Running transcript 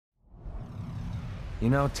You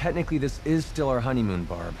know, technically this is still our honeymoon,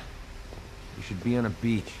 Barb. We should be on a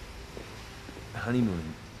beach.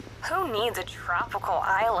 Honeymooning. Who needs a tropical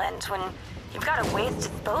island when you've got a waste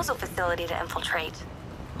disposal facility to infiltrate?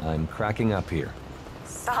 I'm cracking up here.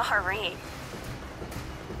 Sorry.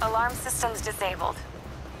 Alarm system's disabled.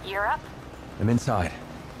 You're up? I'm inside.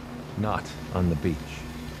 Not on the beach.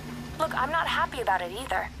 Look, I'm not happy about it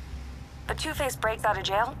either. But Two-Face breaks out of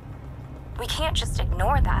jail? We can't just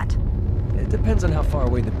ignore that. It depends on how far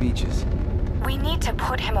away the beach is. We need to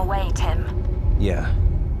put him away, Tim. Yeah.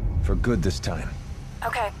 For good this time.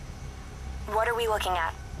 Okay. What are we looking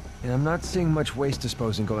at? And I'm not seeing much waste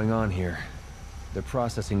disposing going on here. They're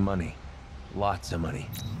processing money. Lots of money.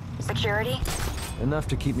 Security? Enough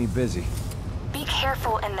to keep me busy. Be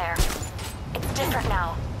careful in there. It's different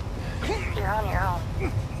now. You're on your own.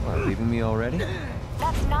 What, leaving me already?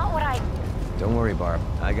 That's not what I... Don't worry, Barb.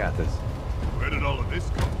 I got this. Where did all of this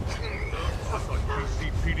come from? Looks like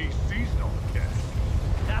BCPD seized all the cash.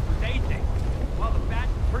 That's what they think. While the fat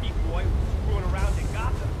and pretty boy was screwing around in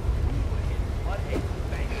Gotham, we would have hit Blood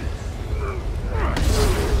Bank.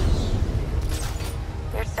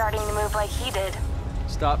 You're starting to move like he did.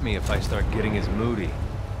 Stop me if I start getting as moody.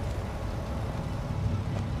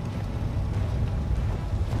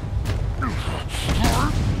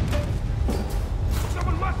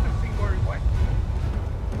 Someone must have seen where he went.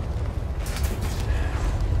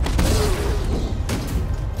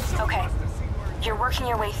 Okay. You're working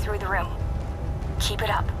your way through the room. Keep it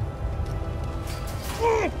up.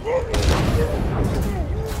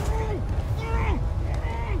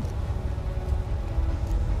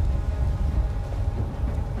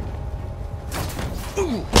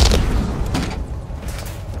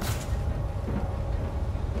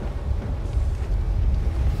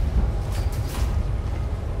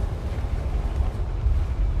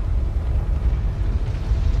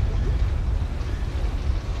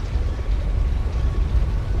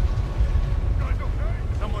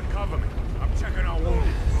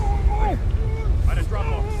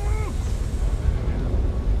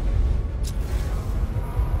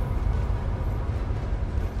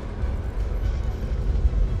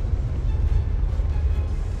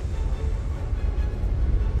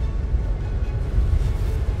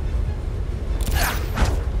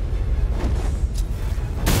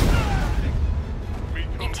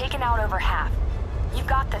 Out over half. You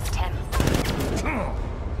got this, Tim.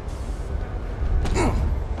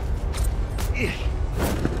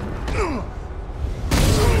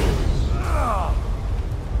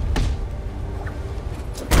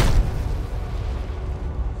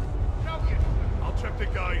 I'll check the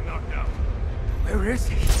guy he knocked out. Where is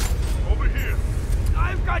he? Over here.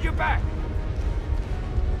 I've got your back.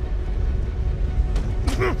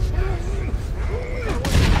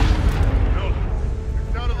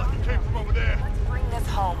 Sounded like he came from over there. Let's bring this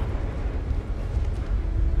home.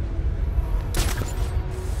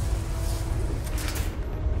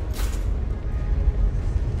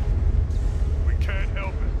 We can't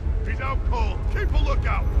help it. He's out cold. Keep a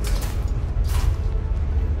lookout.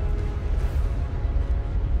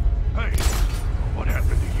 Hey, what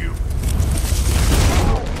happened to you?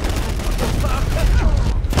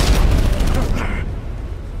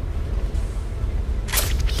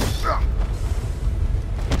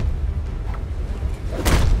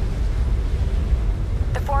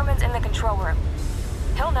 In the control room.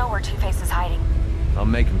 He'll know where Two-Face is hiding. I'll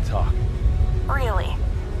make him talk. Really?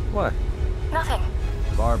 What? Nothing.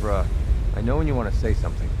 Barbara, I know when you want to say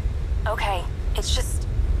something. Okay, it's just...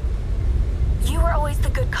 You were always the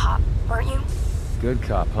good cop, weren't you? Good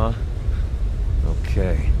cop, huh?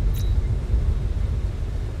 Okay.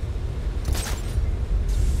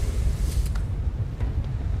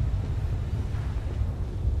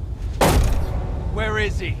 Where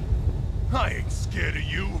is he? I ain't scared of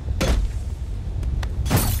you.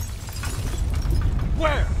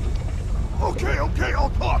 Where? Okay, I'll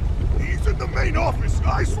talk. He's in the main office,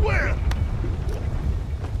 I swear.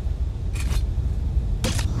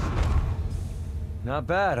 Not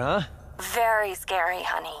bad, huh? Very scary,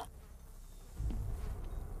 honey.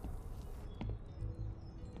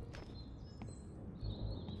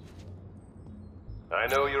 I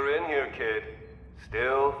know you're in here, kid.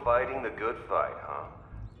 Still fighting the good fight, huh?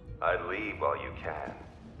 I'd leave while you can.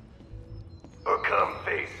 Or come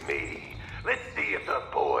face me. Let's see if the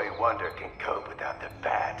boy wonder can cope without the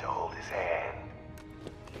bat to hold his hand.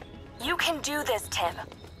 You can do this, Tim.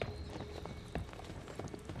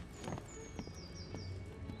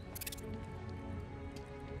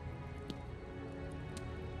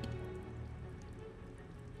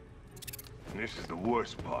 This is the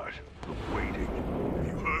worst part. The waiting.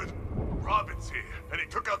 You heard? Robin's here, and he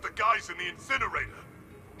took out the guy's in the incinerator.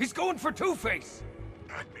 He's going for Two-Face.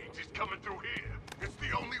 That means he's coming through here. It's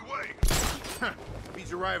the only way. If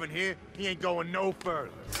he's arriving here, he ain't going no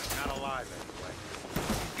further. Not alive, anyway.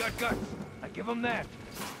 He's got guts. I give him that.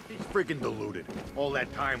 He's freaking deluded. All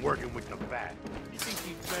that time working with the Bat. He thinks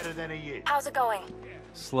he's better than he is. How's it going?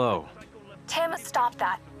 Slow. Tim, stop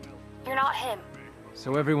that. You're not him.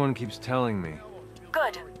 So everyone keeps telling me.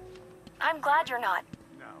 Good. I'm glad you're not.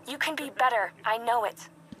 You can be better. I know it.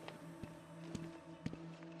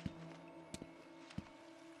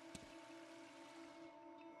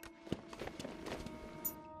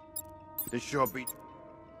 This sure beats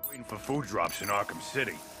waiting for food drops in Arkham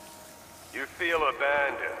City. You feel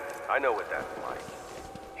abandoned. I know what that's like.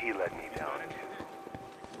 He let me down too.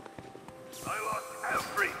 I lost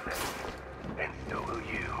everything, and so will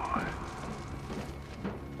you.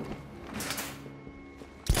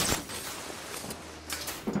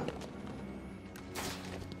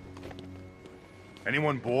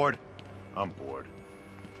 Anyone bored? I'm bored.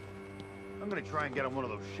 I'm gonna try and get on one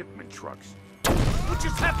of those shipment trucks. What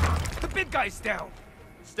just happened? The big guy's down.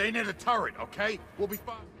 Stay near the turret, okay? We'll be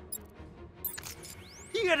fine.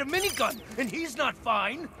 He had a minigun, and he's not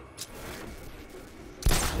fine.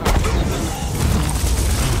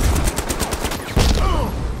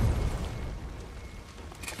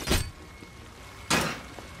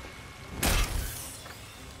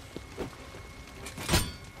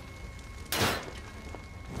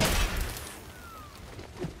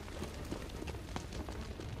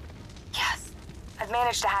 Yes. I've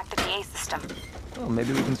managed to hack the PA system. Well,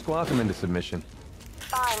 maybe we can squawk him into submission.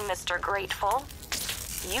 Fine, Mr. Grateful.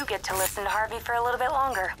 You get to listen to Harvey for a little bit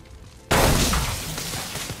longer.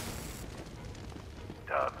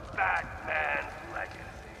 The Batman's legacy.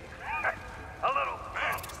 A little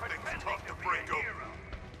Man, this thing's tough to break open.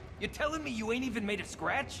 You telling me you ain't even made a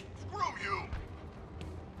scratch? Screw you.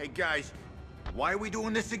 Hey, guys. Why are we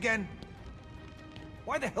doing this again?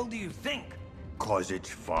 Why the hell do you think? 'Cause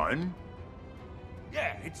it's fun?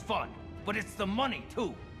 Yeah, it's fun. But it's the money,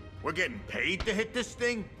 too. We're getting paid to hit this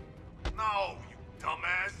thing? No, you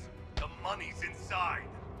dumbass. The money's inside.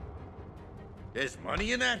 There's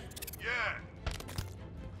money in that? Yeah.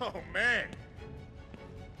 Oh, man.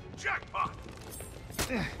 Jackpot.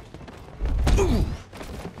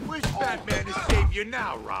 Where's Batman to save you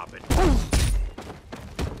now, Robin?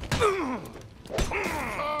 What's wrong,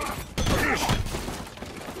 Robin?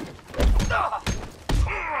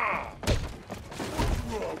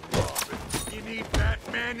 You need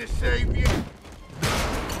Batman to save you?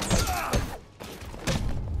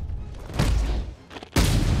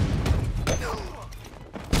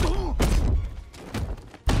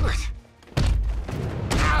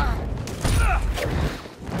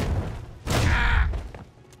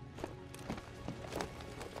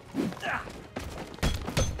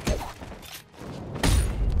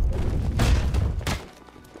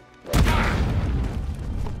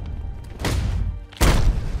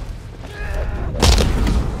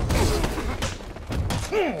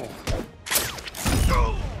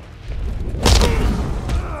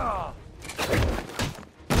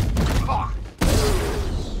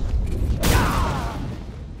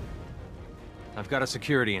 I've got a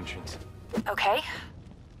security entrance. Okay.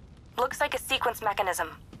 Looks like a sequence mechanism.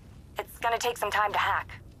 It's gonna take some time to hack.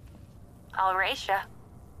 I'll race ya.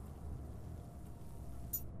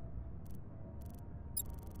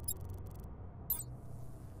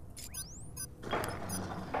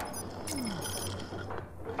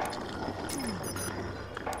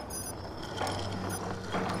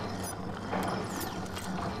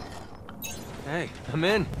 Hey, I'm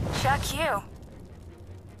in. Chuck you.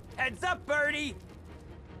 Heads up, Birdie!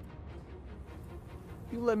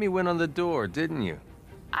 You let me win on the door, didn't you?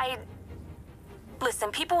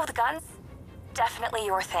 Listen, people with guns, definitely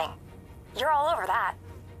your thing. You're all over that.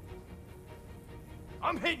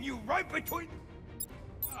 I'm hitting you right between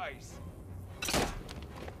the eyes.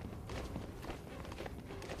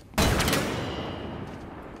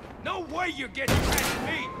 No way you're getting past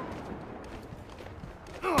me!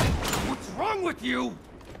 Ugh, what's wrong with you?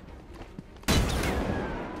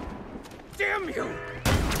 Damn you!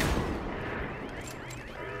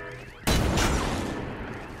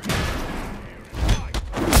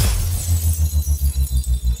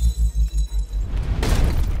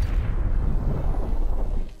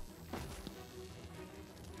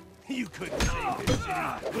 You couldn't save this city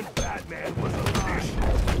when Batman was alive.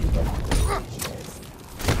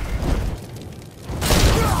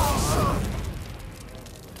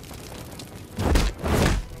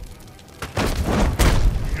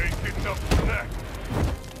 You ain't getting up from that.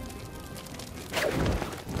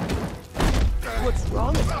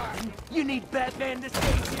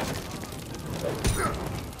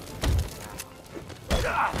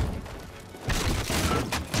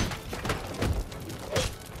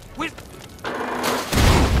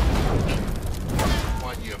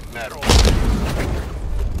 Want your medal?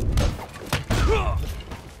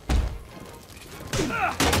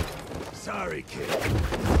 Sorry, kid.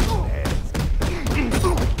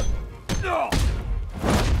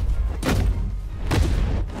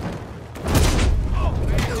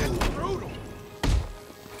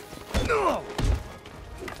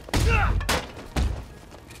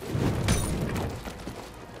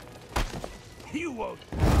 You won't.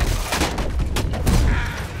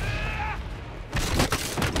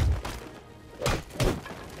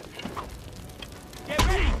 Get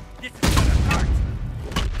ready! This is gonna hurt!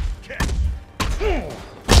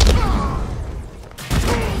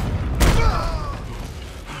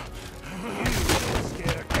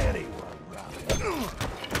 Scare anyone, Robin.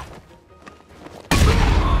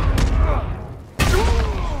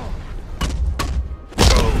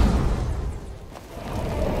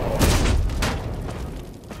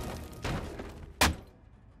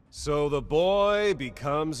 So the boy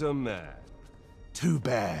becomes a man. Too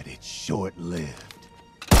bad it's short-lived.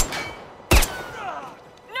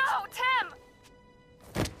 No, Tim!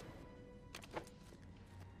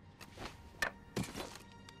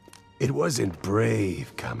 It wasn't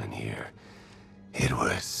brave coming here. It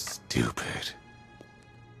was stupid.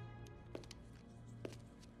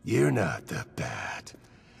 You're not the Bat.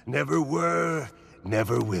 Never were,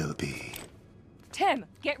 never will be. Tim,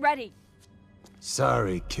 get ready.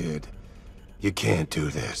 Sorry, kid. You can't do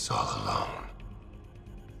this all alone.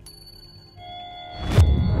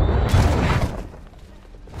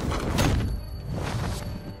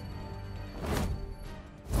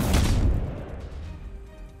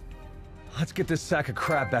 Let's get this sack of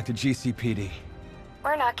crap back to GCPD.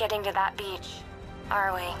 We're not getting to that beach,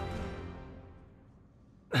 are we?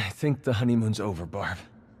 I think the honeymoon's over, Barb.